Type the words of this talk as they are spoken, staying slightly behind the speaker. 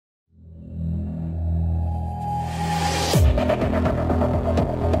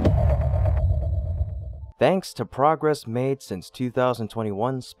Thanks to progress made since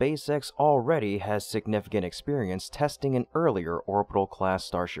 2021, SpaceX already has significant experience testing an earlier orbital-class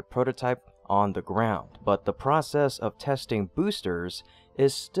Starship prototype on the ground, but the process of testing boosters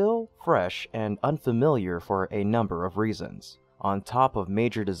is still fresh and unfamiliar for a number of reasons. On top of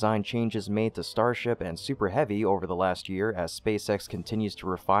major design changes made to Starship and Super Heavy over the last year as SpaceX continues to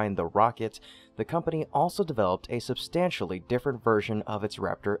refine the rocket, the company also developed a substantially different version of its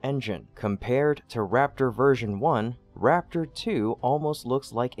Raptor engine. Compared to Raptor version 1, Raptor 2 almost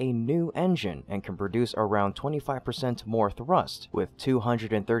looks like a new engine and can produce around 25% more thrust, with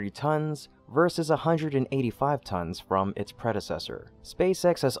 230 tons versus 185 tons from its predecessor.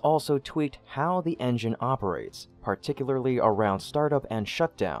 SpaceX has also tweaked how the engine operates, particularly around startup and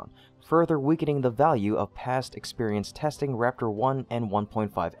shutdown, further weakening the value of past experience testing Raptor 1 and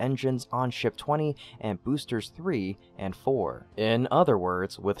 1.5 engines on Ship 20 and Boosters 3 and 4. In other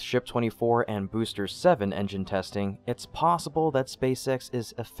words, with Ship 24 and Booster 7 engine testing, it's possible that SpaceX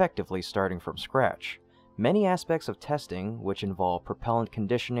is effectively starting from scratch. Many aspects of testing, which involve propellant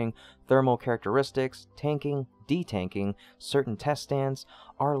conditioning, thermal characteristics, tanking, detanking, certain test stands,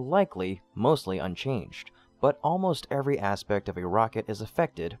 are likely mostly unchanged, but almost every aspect of a rocket is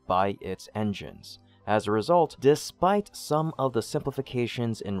affected by its engines. As a result, despite some of the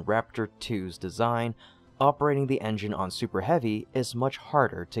simplifications in Raptor 2's design, operating the engine on Super Heavy is much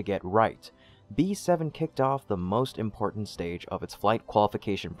harder to get right. B7 kicked off the most important stage of its flight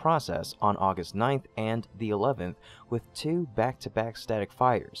qualification process on August 9th and the 11th with 2 back-to-back static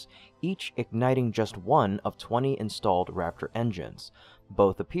fires, each igniting just one of 20 installed Raptor engines.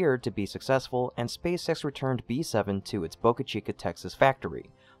 Both appeared to be successful, and SpaceX returned B7 to its Boca Chica, Texas factory,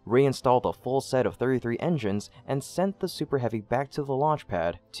 reinstalled a full set of 33 engines, and sent the Super Heavy back to the launch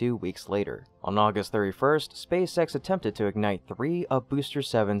pad 2 weeks later. On August 31st, SpaceX attempted to ignite 3 of Booster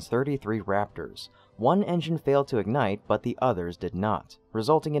 7's 33 Raptors. One engine failed to ignite, but the others did not,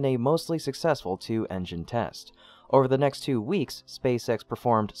 resulting in a mostly successful 2-engine test. Over the next 2 weeks, SpaceX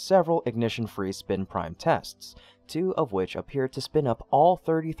performed several ignition-free spin prime tests, 2 of which appeared to spin up all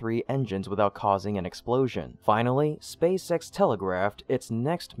 33 engines without causing an explosion. Finally, SpaceX telegraphed its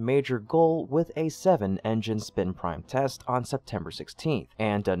next major goal with a 7-engine spin prime test on September 16th,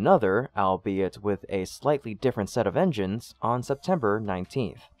 and another, albeit with a slightly different set of engines, on September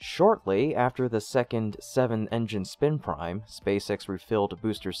 19th. Shortly after the second 7-engine spin prime, SpaceX refilled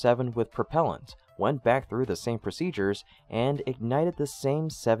Booster 7 with propellant, went back through the same procedures, and ignited the same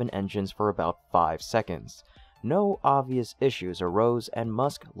 7 engines for about 5 seconds. No obvious issues arose, and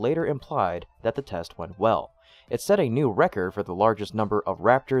Musk later implied that the test went well. It set a new record for the largest number of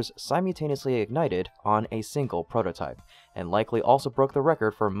Raptors simultaneously ignited on a single prototype, and likely also broke the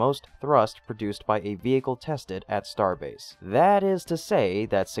record for most thrust produced by a vehicle tested at Starbase. That is to say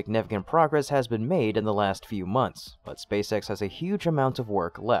that significant progress has been made in the last few months, but SpaceX has a huge amount of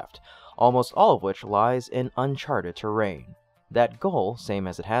work left, almost all of which lies in uncharted terrain. That goal, same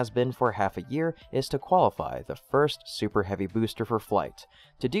as it has been for half a year, is to qualify the first Super Heavy booster for flight.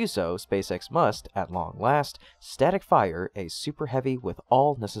 To do so, SpaceX must, at long last, static fire a Super Heavy with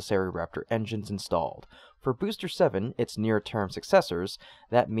all necessary Raptor engines installed. For Booster 7, its near-term successors,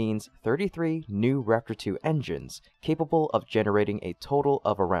 that means 33 new Raptor 2 engines, capable of generating a total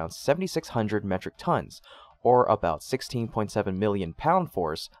of around 7,600 metric tons, or about 16.7 million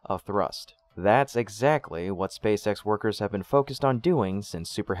pound-force of thrust. That's exactly what SpaceX workers have been focused on doing since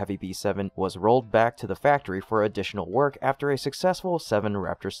Super Heavy B7 was rolled back to the factory for additional work after a successful 7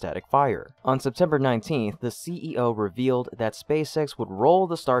 Raptor static fire. On September 19th, the CEO revealed that SpaceX would roll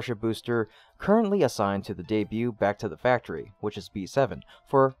the Starship booster currently assigned to the debut back to the factory, which is B7,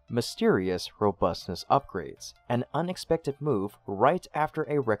 for mysterious robustness upgrades, an unexpected move right after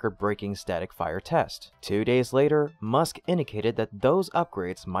a record-breaking static fire test. 2 days later, Musk indicated that those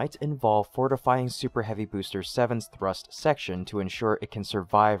upgrades might involve fortifying Super Heavy Booster 7's thrust section to ensure it can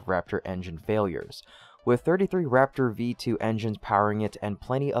survive Raptor engine failures. With 33 Raptor V2 engines powering it and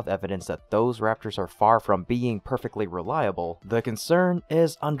plenty of evidence that those Raptors are far from being perfectly reliable, the concern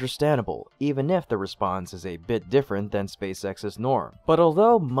is understandable, even if the response is a bit different than SpaceX's norm. But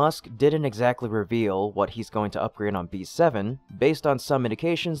although Musk didn't exactly reveal what he's going to upgrade on B7, based on some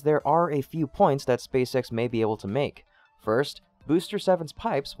indications there are a few points that SpaceX may be able to make. First, Booster 7's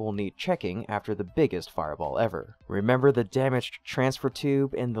pipes will need checking after the biggest fireball ever. Remember the damaged transfer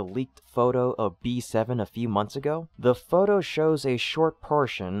tube in the leaked photo of B7 a few months ago? The photo shows a short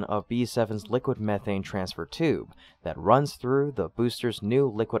portion of B7's liquid methane transfer tube that runs through the booster's new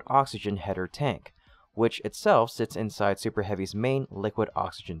liquid oxygen header tank, which itself sits inside Super Heavy's main liquid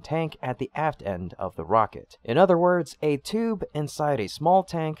oxygen tank at the aft end of the rocket. In other words, a tube inside a small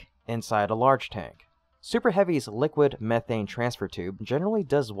tank inside a large tank. Super Heavy's liquid methane transfer tube generally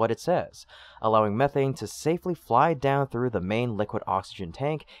does what it says, allowing methane to safely fly down through the main liquid oxygen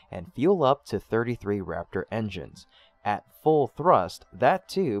tank and fuel up to 33 Raptor engines. At full thrust, that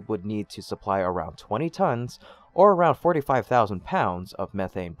tube would need to supply around 20 tons, or around 45,000 pounds of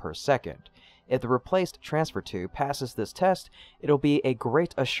methane per second. If the replaced transfer tube passes this test, it'll be a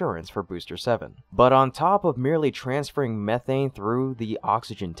great assurance for Booster 7. But on top of merely transferring methane through the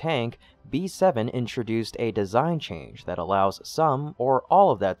oxygen tank, B7 introduced a design change that allows some or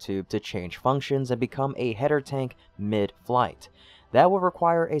all of that tube to change functions and become a header tank mid-flight. That would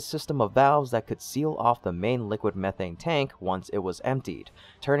require a system of valves that could seal off the main liquid methane tank once it was emptied,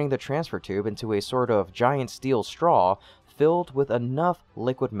 turning the transfer tube into a sort of giant steel straw filled with enough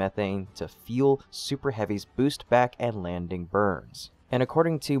liquid methane to fuel Super Heavy's boost back and landing burns. And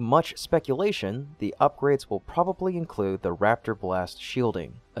according to much speculation, the upgrades will probably include the Raptor Blast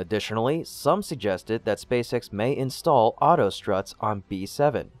shielding. Additionally, some suggested that SpaceX may install auto struts on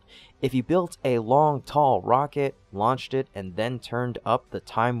B7. If you built a long, tall rocket, launched it, and then turned up the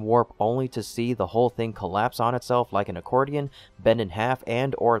time warp only to see the whole thing collapse on itself like an accordion, bend in half,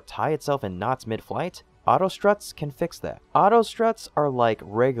 and or tie itself in knots mid-flight, auto struts can fix that. Auto struts are like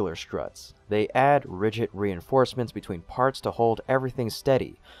regular struts. They add rigid reinforcements between parts to hold everything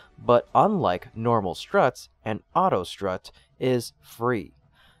steady, but unlike normal struts, an auto strut is free,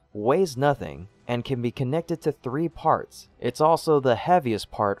 weighs nothing, and can be connected to 3 parts. It's also the heaviest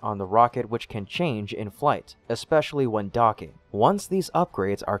part on the rocket, which can change in flight, especially when docking. Once these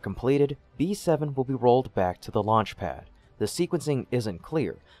upgrades are completed, B7 will be rolled back to the launch pad. The sequencing isn't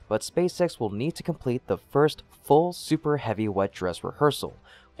clear, but SpaceX will need to complete the first full Super Heavy wet dress rehearsal,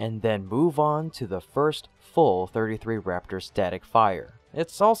 and then move on to the first full 33 Raptor static fire.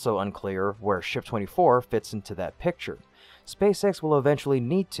 It's also unclear where Ship 24 fits into that picture. SpaceX will eventually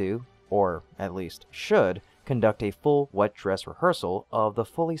need to, or at least should, conduct a full wet dress rehearsal of the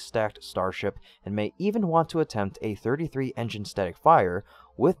fully stacked Starship and may even want to attempt a 33 engine static fire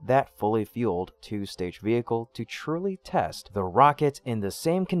with that fully fueled 2-stage vehicle to truly test the rocket in the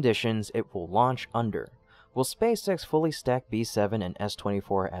same conditions it will launch under. Will SpaceX fully stack B7 and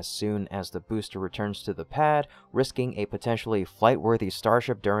S-24 as soon as the booster returns to the pad, risking a potentially flight-worthy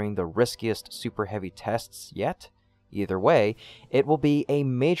Starship during the riskiest Super Heavy tests yet? Either way, it will be a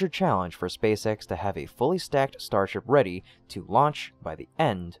major challenge for SpaceX to have a fully stacked Starship ready to launch by the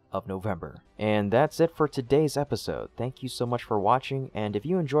end of November. And that's it for today's episode. Thank you so much for watching, and if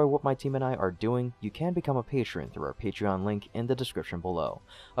you enjoy what my team and I are doing, you can become a patron through our Patreon link in the description below.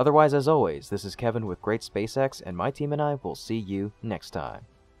 Otherwise, as always, this is Kevin with Great SpaceX, and my team and I will see you next time.